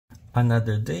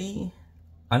Another day,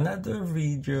 another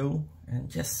video,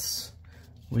 and yes,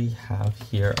 we have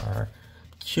here our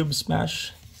Cube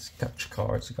Smash sketch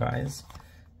cards, guys.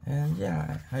 And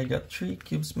yeah, I got 3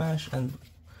 Cube Smash and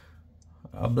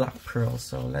a Black Pearl,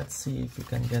 so let's see if we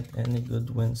can get any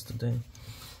good wins today.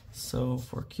 So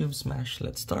for Cube Smash,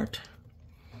 let's start.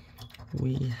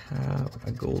 We have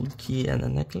a gold key and a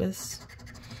necklace,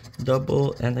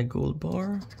 double and a gold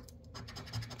bar,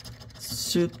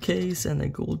 suitcase and a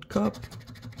gold cup,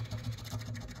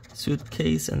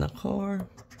 suitcase and a car,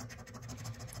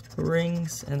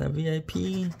 rings and a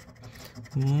VIP,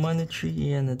 money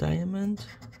tree and a diamond,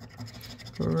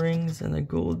 rings and a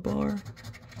gold bar,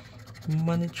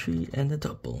 money tree and a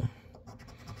double,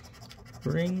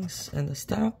 rings and a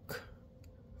stack,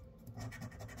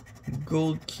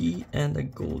 gold key and a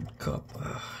gold cup,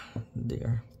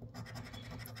 there,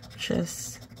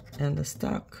 chest and a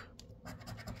stack,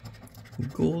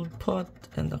 gold pot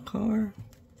and a car,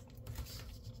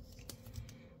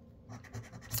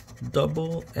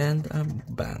 double and a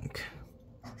bank,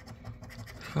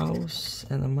 house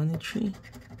and a money tree,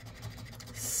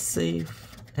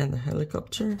 safe and a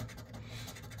helicopter,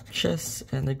 chest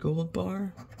and a gold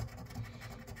bar,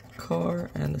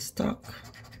 car and a stock,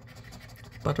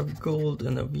 pot of gold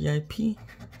and a VIP,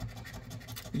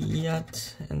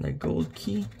 yacht and a gold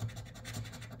key,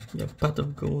 a pot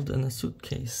of gold and a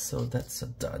suitcase. So that's a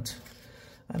dud.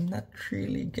 I'm not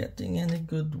really getting any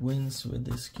good wins with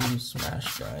this Cube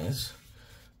Smash, guys,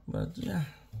 but yeah,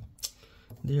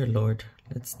 dear Lord,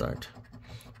 let's start.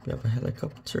 We have a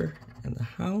helicopter and a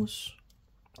house,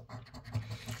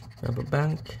 we have a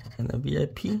bank and a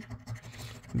VIP,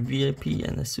 VIP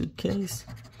and a suitcase,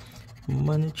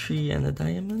 money tree and a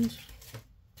diamond.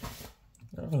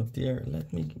 Oh dear,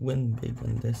 let me win big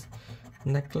on this.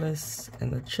 Necklace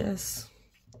and a chest,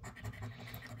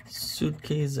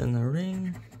 suitcase and a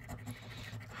ring,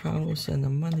 house and a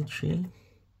money tree,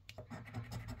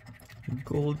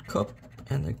 gold cup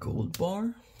and a gold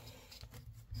bar,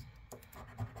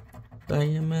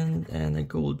 diamond and a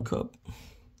gold cup,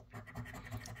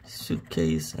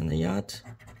 suitcase and a yacht,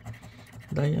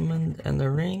 diamond and a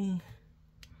ring,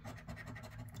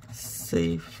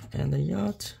 safe and a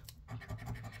yacht,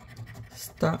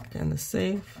 stock and a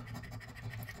safe,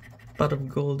 pot of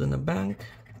gold in a bank,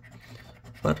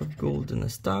 pot of gold in a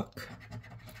stock,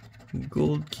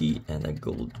 gold key and a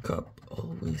gold cup.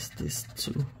 Always this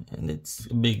two, and it's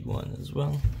a big one as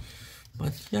well.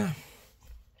 But yeah,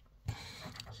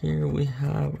 here we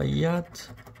have a yacht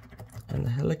and a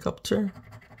helicopter,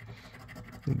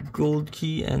 gold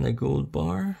key and a gold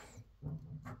bar,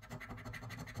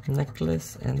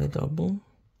 necklace and a double,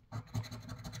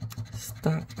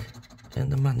 stock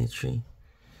and a money tree.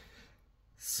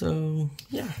 So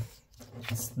yeah,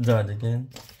 it's dud again.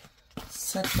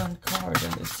 Second card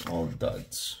and it's all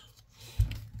duds.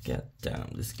 Get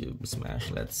down this Cube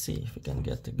Smash. Let's see if we can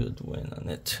get a good win on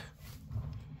it.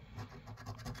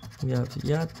 We have a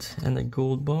yacht and a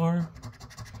gold bar,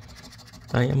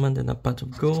 diamond and a pot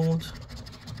of gold,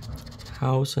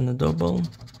 house and a double,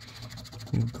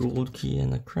 gold key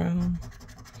and a crown,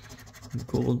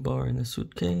 gold bar and a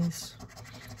suitcase,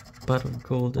 pot of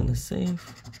gold and a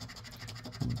safe,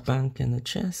 bank and a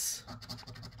chest,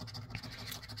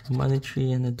 money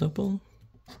tree and a double,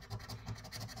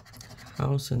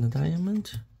 house and a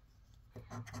diamond,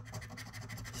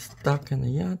 stock and a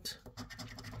yacht,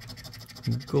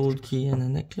 gold key and a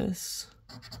necklace,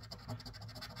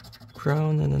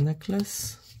 crown and a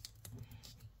necklace,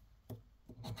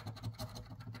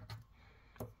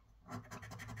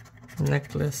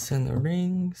 necklace and a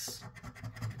rings,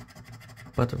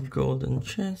 pot of gold and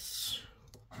chest,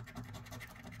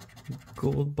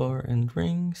 gold bar and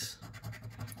rings,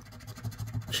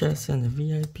 chest and a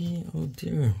VIP, oh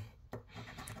dear,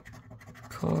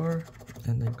 car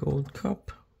and a gold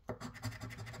cup,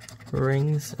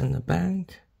 rings and a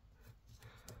bank,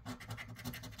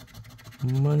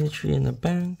 money tree and a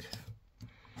bank,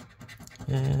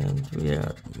 and we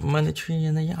have money tree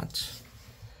and a yacht.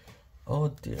 Oh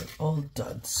dear, all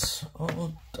duds,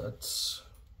 all duds.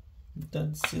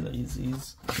 Duds,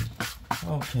 daisies.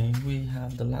 Okay, we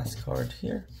have the last card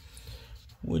here,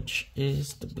 which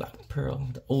is the Black Pearl,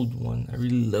 the old one. I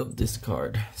really love this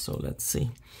card, so let's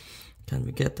see. Can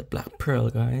we get the Black Pearl,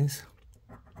 guys?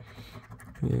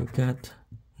 We've got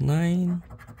 9,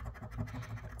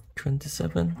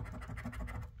 27,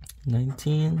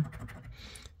 19,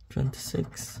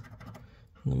 26,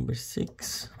 number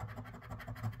 6,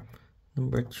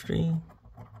 number 3,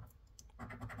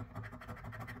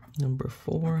 number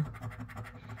 4,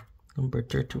 number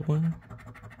 31,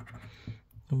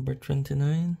 number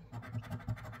 29,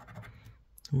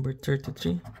 number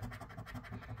 33,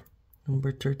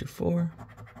 number 34,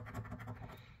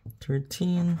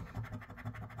 13,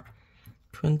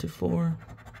 24,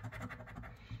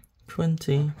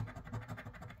 20,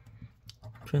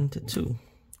 22.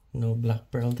 No black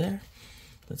pearl there.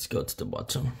 Let's go to the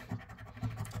bottom.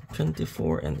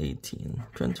 24 and 18.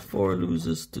 24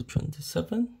 loses to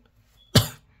 27.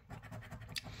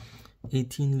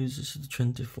 18 loses to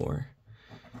 24.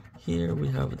 Here we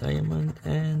have a diamond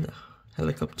and a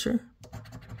helicopter,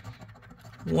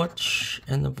 watch,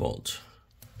 and a vault.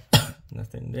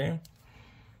 Nothing there.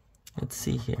 Let's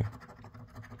see here.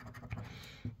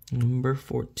 Number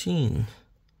 14.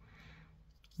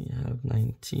 We have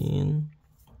 19,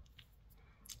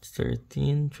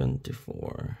 13,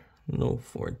 24. No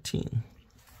 14.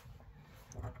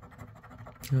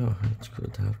 Oh, it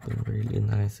could have been really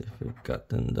nice if we'd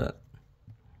gotten that.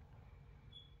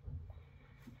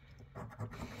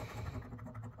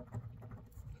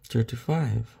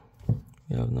 $35.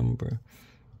 We have number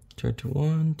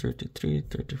 31, 33,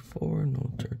 34,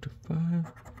 no 35.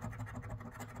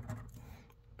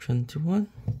 21,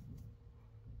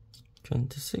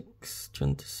 26,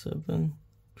 27,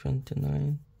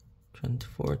 29,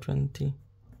 24, 20,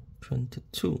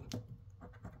 22.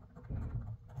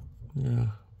 Yeah,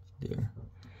 there.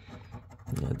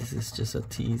 Yeah, this is just a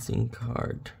teasing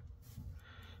card.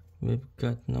 We've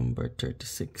got number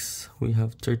 36. We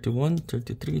have 31,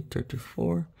 33,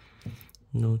 34.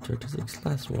 No 36.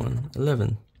 Last one.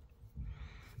 11.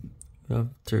 We have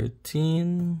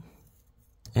 13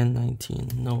 and 19.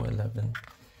 No 11.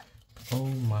 Oh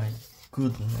my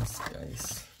goodness,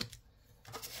 guys.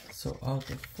 So out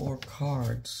of 4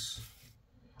 cards,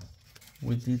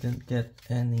 we didn't get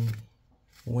any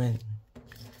win.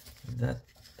 That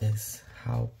is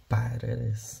how bad it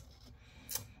is.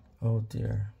 Oh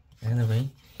dear. Anyway,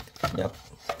 yep,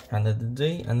 another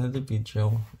day, another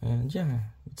video, and yeah,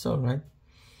 it's alright.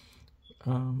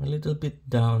 A little bit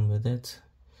down with it.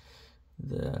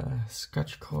 The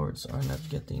scratch cards are not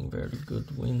getting very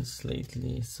good wins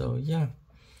lately, so yeah,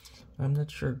 I'm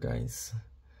not sure, guys.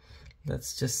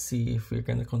 Let's just see if we're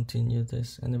gonna continue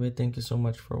this. Anyway, thank you so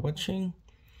much for watching.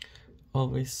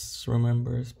 Always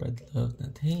remember, spread love,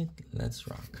 not hate. Let's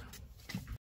rock.